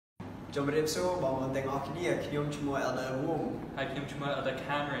Trong rịp số bọn mình tên ngọc kiaខ្ញុំឈ្មោះ Elder Wong ហើយខ្ញុំឈ្មោះ Elder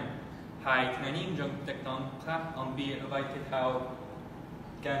Cameron ហើយថ្ងៃនេះខ្ញុំចង់តាក់ទងខ្លះអំពីអ្វីគេហៅ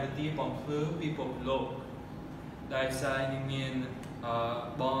ការវិធីបំភ្លឺពិភពលោកដែលសារនឹងមាន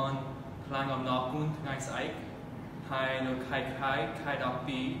បនខ្លាំងអំណរគុណថ្ងៃស្អែកហើយនៅខែ12ថ្ងៃ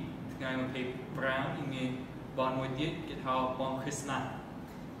12ថ្ងៃ25នឹងមានបនមួយទៀតគេហៅបន Christmas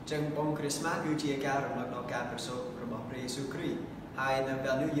ចឹងបន Christmas គឺជាការរំលឹកដល់ការប្រសូតរបស់ព្រះយេស៊ូវគ្រីស្ទហើយនៅ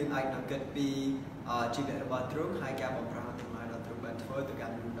ពេលនេះយើងអាចនឹងគិតពីជីវិតរបស់ទ្រង់ហើយការបំរើទាំងឡាយដល់ទ្រង់បានធ្វើទៅកា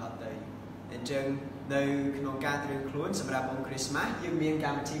ន់មនុស្សដទៃអញ្ចឹងនៅក្នុងការត្រៀមខ្លួនសម្រាប់បន Christmas យើងមានក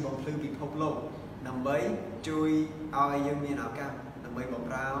ម្មវិធីបំភ្លឺពិភពលោកដើម្បីជួយឲ្យយើងមានឱកាសដើម្បីបំ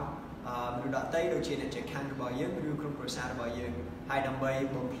រើមនុស្សដទៃដូចជាអ្នកជិតខាងរបស់យើងឬក្រុមគ្រួសាររបស់យើងហើយដើម្បី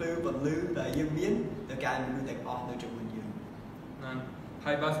បំភ្លឺពលឺដែលយើងមានទៅកាន់មនុស្សទាំងអស់នៅជុំវិញយើង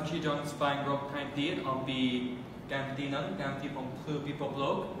ហើយបើសិនជាចង់ស្វែងរកថែមទៀតអំពីកម្មវិធីហ្នឹងកម្មវិធីបំភ្លឺពិភព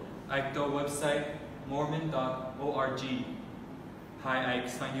លោកអាចទៅ website mormon.org ហើយអាច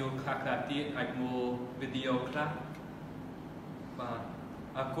ស្វែងយល់ខ្លះៗទៀតអាចមើលវីដេអូខ្លះបាទ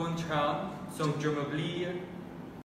អរគុណច្រើនសូមជម្រាបលា